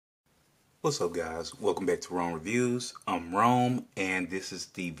What's up, guys? Welcome back to Rome Reviews. I'm Rome and this is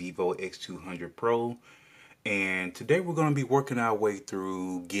the Vivo X200 Pro, and today we're going to be working our way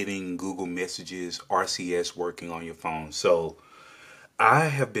through getting Google Messages RCS working on your phone. So I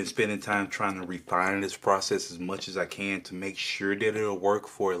have been spending time trying to refine this process as much as I can to make sure that it'll work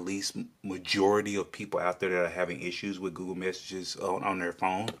for at least majority of people out there that are having issues with Google Messages on their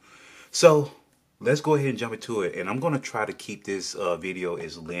phone. So let's go ahead and jump into it, and I'm going to try to keep this video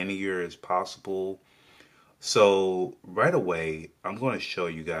as linear as possible. So right away, I'm going to show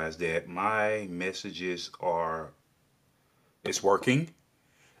you guys that my messages it's working.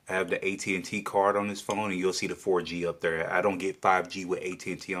 I have the AT&T card on this phone, and you'll see the 4G up there. I don't get 5G with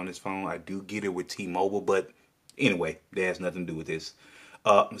AT&T on this phone. I do get it with T-Mobile, but anyway, that has nothing to do with this.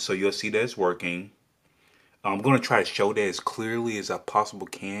 So you'll see that it's working. I'm going to try to show that as clearly as I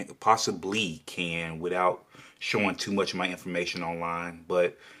possibly can without showing too much of my information online.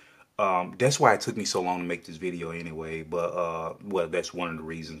 But that's why it took me so long to make this video anyway. But well, that's one of the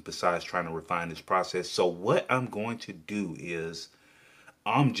reasons besides trying to refine this process. So what I'm going to do is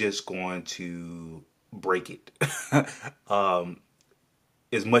I'm just going to break it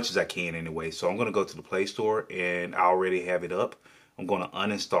as much as I can anyway. So I'm going to go to the Play Store, and I already have it up. I'm going to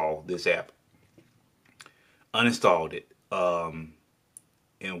uninstall this app. Uninstalled it, and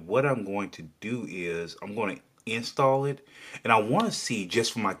what I'm going to do is I'm going to install it, and I want to see,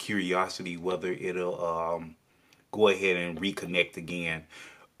 just for my curiosity, whether it'll go ahead and reconnect again.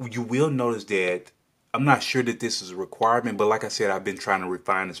 You will notice that I'm not sure that this is a requirement, but like I said, I've been trying to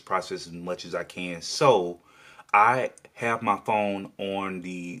refine this process as much as I can. So I have my phone on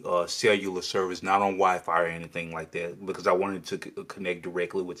the cellular service, not on Wi-Fi or anything like that, because I wanted to connect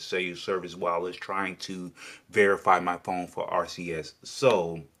directly with the cellular service while I was trying to verify my phone for RCS.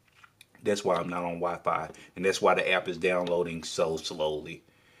 So that's why I'm not on Wi-Fi, and that's why the app is downloading so slowly.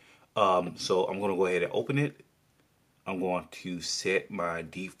 So I'm going to go ahead and open it. I'm going to set my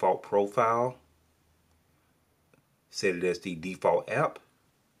default profile, set it as the default app.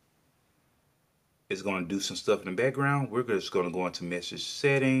 It's going to do some stuff in the background. We're just going to go into message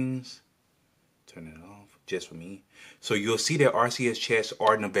settings, turn it off just for me. So you'll see that RCS chats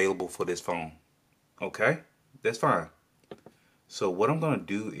aren't available for this phone. Okay, that's fine. So what I'm going to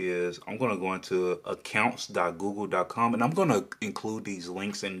do is I'm going to go into accounts.google.com, and I'm going to include these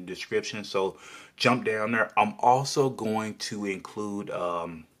links in the description. So jump down there. I'm also going to include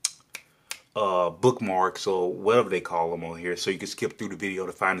bookmarks or whatever they call them on here, so you can skip through the video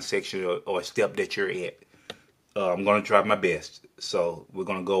to find a section or a step that you're at. I'm going to try my best. So we're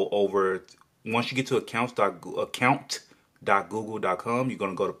going to go over, once you get to account.google.com, you're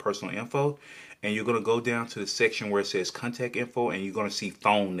going to go to personal info, and you're going to go down to the section where it says contact info, and you're going to see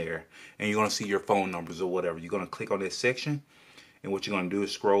phone there, and you're going to see your phone numbers or whatever. You're going to click on that section, and what you're going to do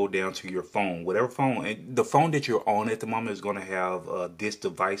is scroll down to your phone, whatever phone. And the phone that you're on at the moment is going to have this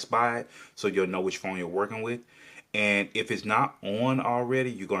device by it, so you'll know which phone you're working with. And if it's not on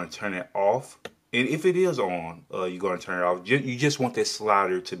already, you're going to turn it off. And if it is on, you're going to turn it off. You just want that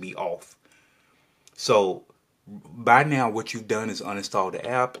slider to be off. So by now, what you've done is uninstall the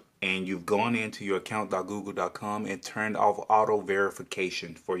app, and you've gone into your account.google.com and turned off auto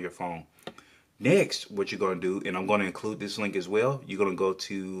verification for your phone. Next, what you're going to do, and I'm going to include this link as well, you're going to go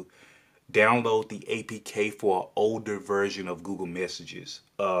to download the APK for an older version of Google Messages.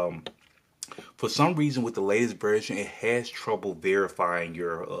 For some reason, with the latest version, it has trouble verifying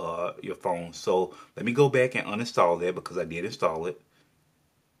your phone. So let me go back and uninstall that, because I did install it.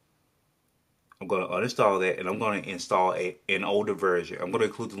 I'm going to uninstall that, and I'm going to install an older version. I'm going to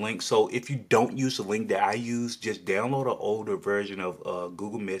include the link. So if you don't use the link that I use, just download an older version of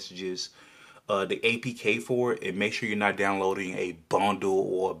Google Messages, the APK for it, and make sure you're not downloading a bundle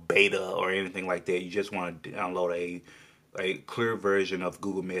or beta or anything like that. You just want to download a clear version of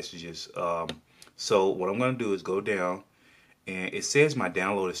Google Messages. So what I'm going to do is go down, and it says my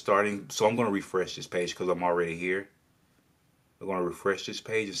download is starting. So I'm going to refresh this page because I'm already here. I'm going to refresh this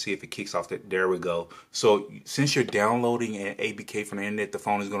page and see if it kicks off. There we go. So since you're downloading an APK from the internet, the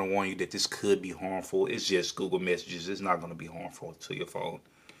phone is going to warn you that this could be harmful. It's just Google Messages. It's not going to be harmful to your phone.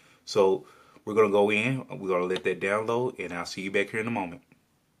 So we're going to go in. We're going to let that download, and I'll see you back here in a moment.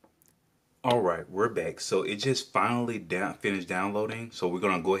 Alright, we're back. So it just finally finished downloading. So we're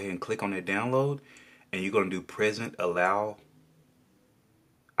going to go ahead and click on that download, and you're going to do present allow.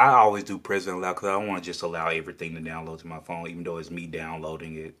 I always do present allow because I don't want to just allow everything to download to my phone, even though it's me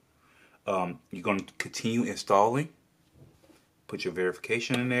downloading it. You're going to continue installing. Put your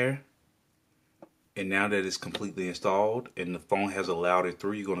verification in there. And now that it's completely installed and the phone has allowed it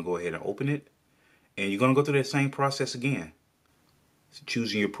through, you're going to go ahead and open it. And you're going to go through that same process again.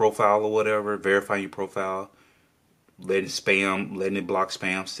 choosing your profile or whatever, verifying your profile, letting it block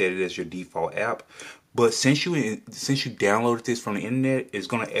spam, set it as your default app. But since you downloaded this from the internet, it's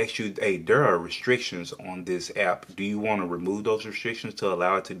going to ask you, hey, there are restrictions on this app. Do you want to remove those restrictions to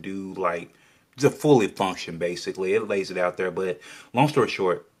allow it to do like to fully function? Basically, it lays it out there. But long story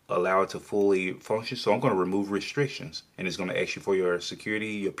short, allow it to fully function. So I'm going to remove restrictions, and it's going to ask you for your security,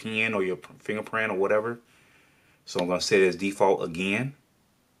 your PIN or your fingerprint or whatever. So I'm going to set it as default again,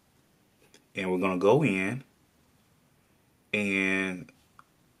 and we're going to go in, and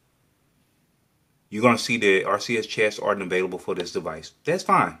you're going to see that RCS chats aren't available for this device. That's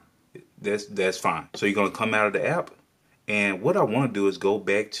fine. That's fine. So you're going to come out of the app, and what I want to do is go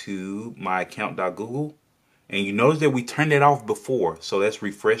back to my account.google, and you notice that we turned it off before. So let's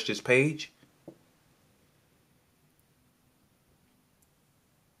refresh this page.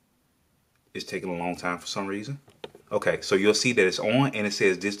 It's taking a long time for some reason. Okay, so you'll see that it's on, and it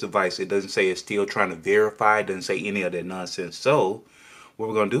says this device. It doesn't say it's still trying to verify. It doesn't say any of that nonsense. So what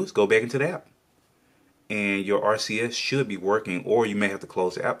we're going to do is go back into the app, and your RCS should be working, or you may have to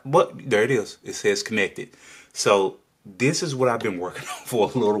close the app. But there it is. It says connected. So this is what I've been working on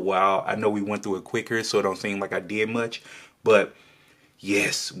for a little while. I know we went through it quicker, so it don't seem like I did much. But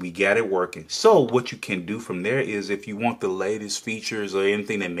yes, we got it working. So what you can do from there is, if you want the latest features or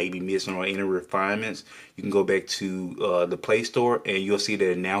anything that may be missing or any refinements, you can go back to the Play Store, and you'll see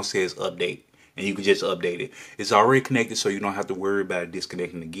that it now says update. And you can just update it. It's already connected, so you don't have to worry about it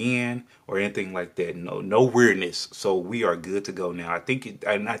disconnecting again or anything like that. No weirdness. So we are good to go now. I think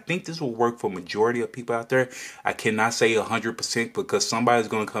this will work for majority of people out there. I cannot say 100% because somebody's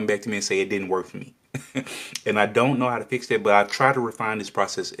going to come back to me and say it didn't work for me. And I don't know how to fix that, but I try to refine this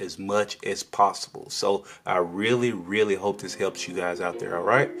process as much as possible. So I really, really hope this helps you guys out there. All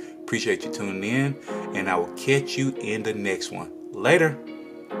right. Appreciate you tuning in, and I will catch you in the next one. Later.